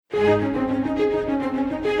In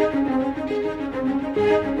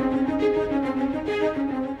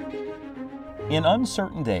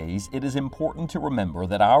uncertain days, it is important to remember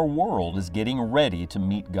that our world is getting ready to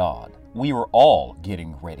meet God. We are all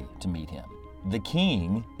getting ready to meet Him. The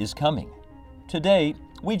King is coming. Today,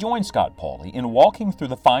 we join Scott Pauley in walking through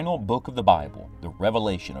the final book of the Bible, the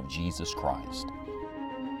revelation of Jesus Christ.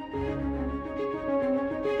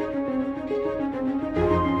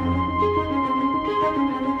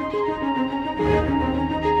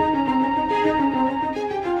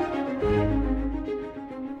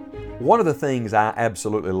 One of the things I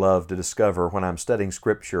absolutely love to discover when I'm studying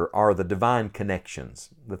Scripture are the divine connections,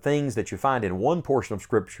 the things that you find in one portion of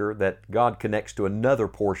Scripture that God connects to another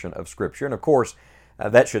portion of Scripture. And of course,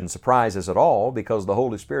 that shouldn't surprise us at all because the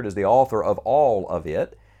Holy Spirit is the author of all of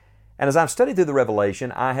it. And as I've studied through the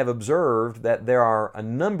Revelation, I have observed that there are a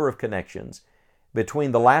number of connections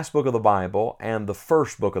between the last book of the Bible and the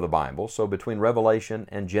first book of the Bible, so between Revelation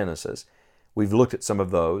and Genesis. We've looked at some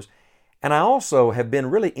of those. And I also have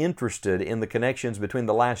been really interested in the connections between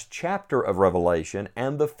the last chapter of Revelation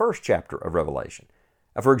and the first chapter of Revelation.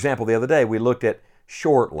 For example, the other day we looked at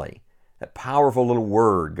shortly, that powerful little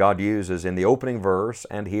word God uses in the opening verse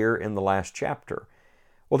and here in the last chapter.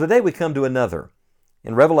 Well, today we come to another.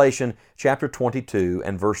 In Revelation chapter 22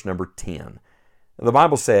 and verse number 10, the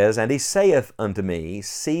Bible says, "And He saith unto me,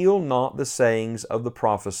 Seal not the sayings of the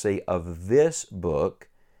prophecy of this book,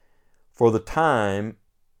 for the time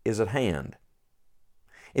is at hand."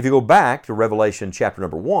 If you go back to Revelation chapter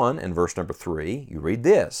number 1 and verse number 3, you read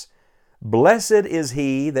this, "Blessed is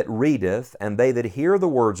he that readeth, and they that hear the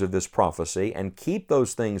words of this prophecy, and keep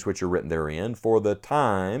those things which are written therein, for the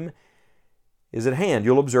time is at hand."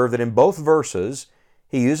 You'll observe that in both verses,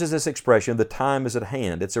 he uses this expression, "the time is at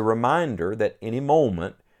hand." It's a reminder that any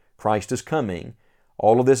moment Christ is coming,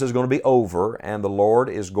 all of this is going to be over, and the Lord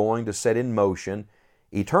is going to set in motion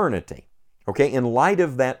eternity. Okay, in light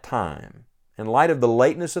of that time, in light of the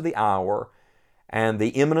lateness of the hour and the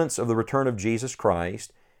imminence of the return of Jesus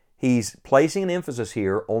Christ, he's placing an emphasis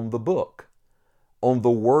here on the book, on the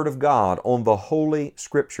Word of God, on the Holy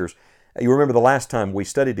Scriptures. You remember the last time we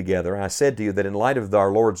studied together, I said to you that in light of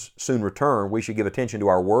our Lord's soon return, we should give attention to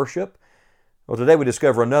our worship. Well, today we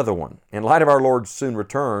discover another one. In light of our Lord's soon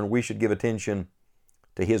return, we should give attention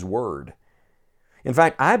to His Word. In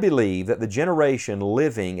fact, I believe that the generation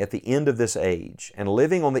living at the end of this age and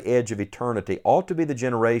living on the edge of eternity ought to be the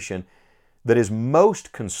generation that is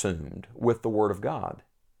most consumed with the Word of God.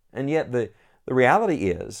 And yet the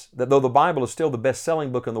reality is that though the Bible is still the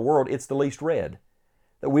best-selling book in the world, it's the least read.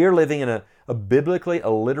 That we are living in a biblically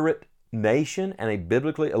illiterate nation and a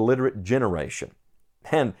biblically illiterate generation.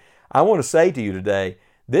 And I want to say to you today,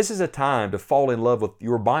 this is a time to fall in love with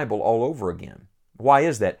your Bible all over again. Why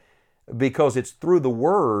is that? Because it's through the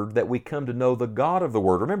Word that we come to know the God of the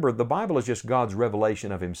Word. Remember, the Bible is just God's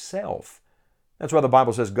revelation of Himself. That's why the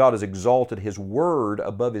Bible says God has exalted His Word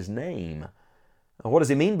above His name. Now, what does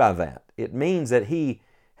He mean by that? It means that He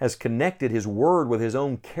has connected His Word with His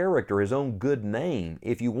own character, His own good name.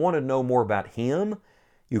 If you want to know more about Him,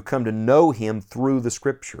 you come to know Him through the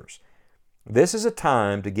Scriptures. This is a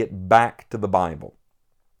time to get back to the Bible.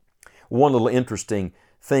 One little interesting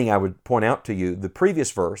thing I would point out to you, the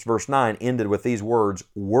previous verse, verse 9, ended with these words,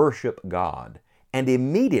 "Worship God." And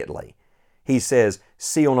immediately he says,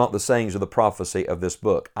 "Seal not the sayings of the prophecy of this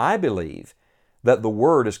book." I believe that the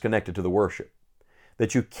Word is connected to the worship,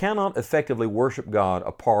 that you cannot effectively worship God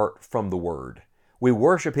apart from the Word. We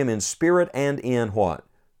worship Him in spirit and in what?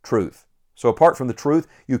 Truth. So apart from the truth,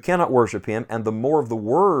 you cannot worship Him, and the more of the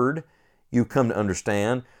Word you come to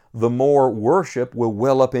understand, the more worship will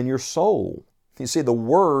well up in your soul. You see, the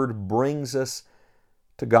Word brings us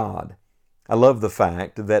to God. I love the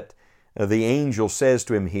fact that the angel says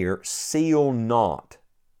to him here, "Seal not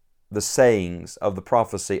the sayings of the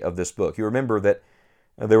prophecy of this book." You remember that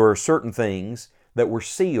there were certain things that were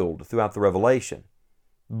sealed throughout the Revelation.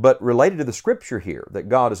 But related to the Scripture here that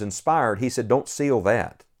God has inspired, He said, don't seal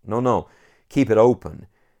that. No, keep it open.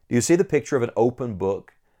 Do you see the picture of an open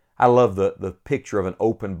book? I love the picture of an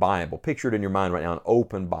open Bible. Picture it in your mind right now, an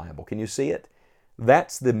open Bible. Can you see it?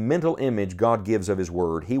 That's the mental image God gives of His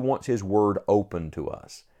Word. He wants His Word open to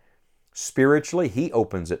us. Spiritually, He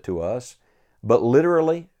opens it to us, but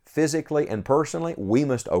literally, physically, and personally, we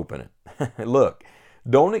must open it. Look,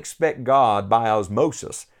 don't expect God by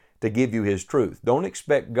osmosis to give you His truth. Don't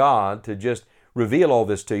expect God to just reveal all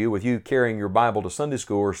this to you with you carrying your Bible to Sunday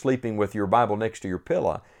school or sleeping with your Bible next to your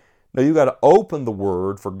pillow. No, you've got to open the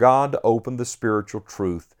Word for God to open the spiritual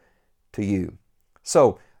truth to you.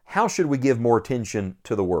 So, how should we give more attention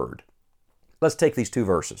to the Word? Let's take these two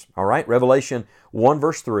verses, all right? Revelation 1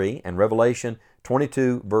 verse 3 and Revelation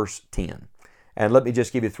 22 verse 10. And let me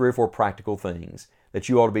just give you 3 or 4 practical things that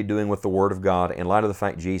you ought to be doing with the Word of God in light of the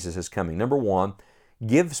fact Jesus is coming. Number 1,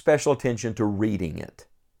 give special attention to reading it.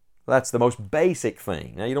 That's the most basic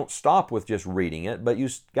thing. Now, you don't stop with just reading it, but you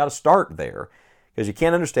got to start there because you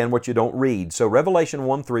can't understand what you don't read. So Revelation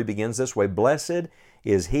 1:3 begins this way, "Blessed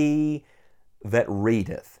is he that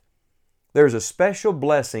readeth." There's a special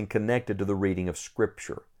blessing connected to the reading of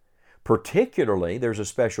Scripture. Particularly, there's a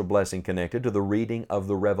special blessing connected to the reading of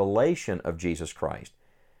the revelation of Jesus Christ.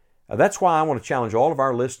 That's why I want to challenge all of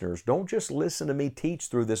our listeners, don't just listen to me teach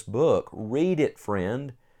through this book. Read it,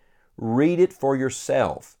 friend. Read it for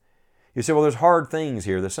yourself. You say, well, there's hard things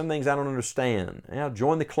here. There's some things I don't understand. Now,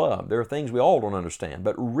 join the club. There are things we all don't understand,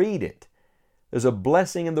 but read it. There's a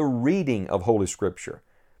blessing in the reading of Holy Scripture.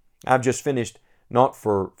 I've just finished, not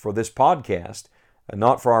for this podcast,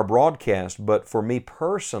 not for our broadcast, but for me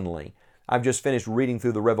personally, I've just finished reading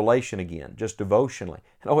through the Revelation again, just devotionally.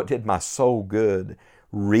 And it did my soul good.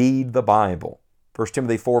 Read the Bible. 1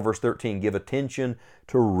 Timothy 4 verse 13, give attention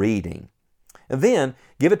to reading. And then,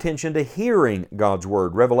 give attention to hearing God's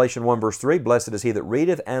Word. Revelation 1 verse 3, "Blessed is he that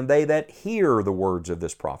readeth, and they that hear the words of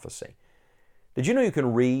this prophecy." Did you know you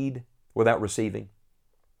can read without receiving?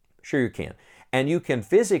 Sure you can. And you can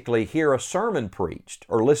physically hear a sermon preached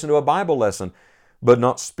or listen to a Bible lesson, but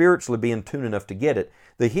not spiritually be in tune enough to get it.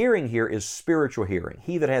 The hearing here is spiritual hearing.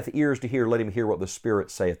 "He that hath ears to hear, let him hear what the Spirit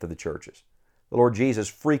saith to the churches." The Lord Jesus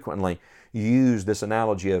frequently used this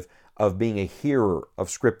analogy of being a hearer of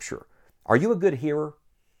Scripture. Are you a good hearer?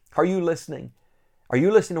 Are you listening? Are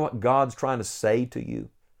you listening to what God's trying to say to you?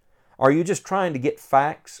 Are you just trying to get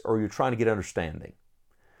facts, or are you trying to get understanding?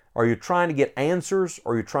 Are you trying to get answers,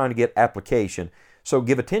 or are you trying to get application? So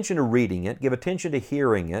give attention to reading it, give attention to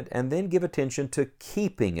hearing it, and then give attention to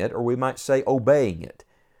keeping it, or we might say obeying it.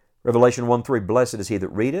 Revelation 1:3, "Blessed is he that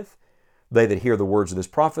readeth, they that hear the words of this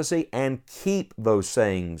prophecy, and keep those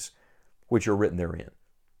sayings which are written therein."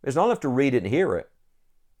 It's not enough to read it and hear it.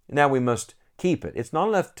 Now we must keep it. It's not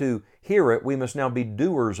enough to hear it. We must now be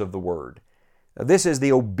doers of the Word. This is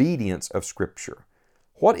the obedience of Scripture.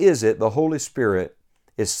 What is it the Holy Spirit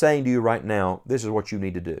is saying to you right now? This is what you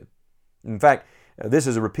need to do. In fact, this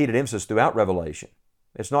is a repeated emphasis throughout Revelation.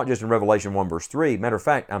 It's not just in Revelation 1 verse 3. Matter of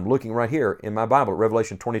fact, I'm looking right here in my Bible at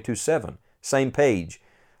Revelation 22:7. Same page.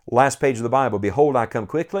 Last page of the Bible. "Behold, I come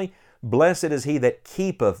quickly. Blessed is he that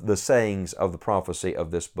keepeth the sayings of the prophecy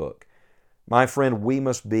of this book." My friend, we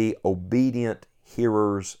must be obedient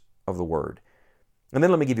hearers of the Word. And then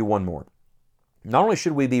let me give you one more. Not only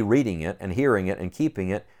should we be reading it and hearing it and keeping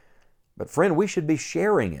it, but friend, we should be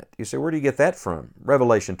sharing it. You say, where do you get that from?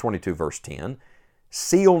 Revelation 22 verse 10,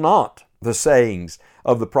 "Seal not the sayings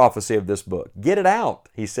of the prophecy of this book." Get it out,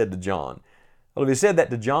 he said to John. Well, if he said that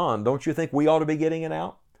to John, don't you think we ought to be getting it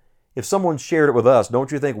out? If someone shared it with us,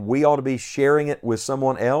 don't you think we ought to be sharing it with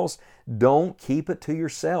someone else? Don't keep it to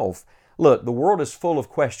yourself. Look, the world is full of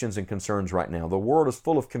questions and concerns right now. The world is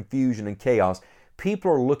full of confusion and chaos.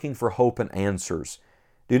 People are looking for hope and answers.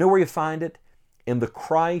 Do you know where you find it? In the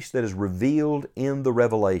Christ that is revealed in the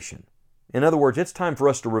revelation. In other words, it's time for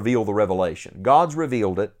us to reveal the revelation. God's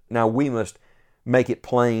revealed it. Now we must make it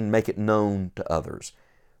plain, make it known to others.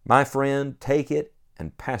 My friend, take it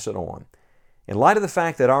and pass it on. In light of the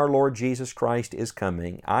fact that our Lord Jesus Christ is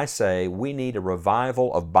coming, I say we need a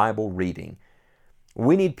revival of Bible reading.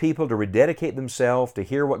 We need people to rededicate themselves to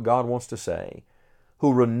hear what God wants to say,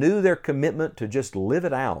 who renew their commitment to just live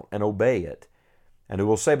it out and obey it, and who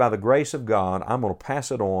will say, by the grace of God, I'm going to pass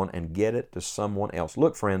it on and get it to someone else.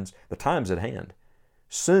 Look, friends, the time's at hand.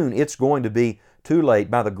 Soon it's going to be too late.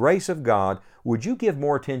 By the grace of God, would you give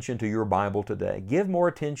more attention to your Bible today? Give more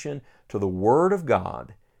attention to the Word of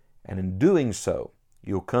God, and in doing so,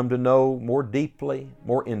 you'll come to know more deeply,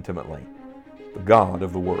 more intimately, the God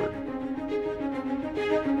of the Word.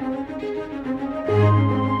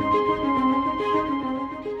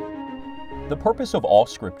 The purpose of all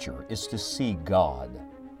Scripture is to see God.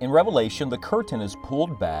 In Revelation, the curtain is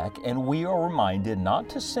pulled back and we are reminded not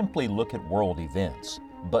to simply look at world events,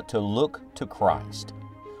 but to look to Christ.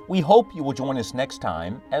 We hope you will join us next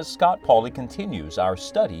time as Scott Pauley continues our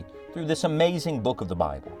study through this amazing book of the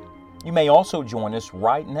Bible. You may also join us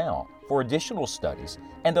right now for additional studies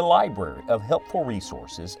and a library of helpful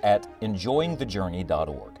resources at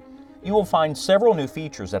enjoyingthejourney.org. You will find several new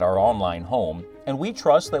features at our online home, and we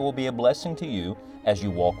trust they will be a blessing to you as you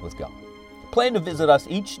walk with God. Plan to visit us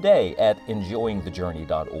each day at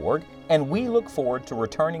enjoyingthejourney.org, and we look forward to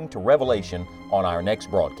returning to Revelation on our next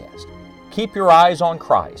broadcast. Keep your eyes on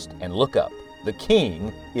Christ and look up. The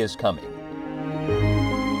King is coming.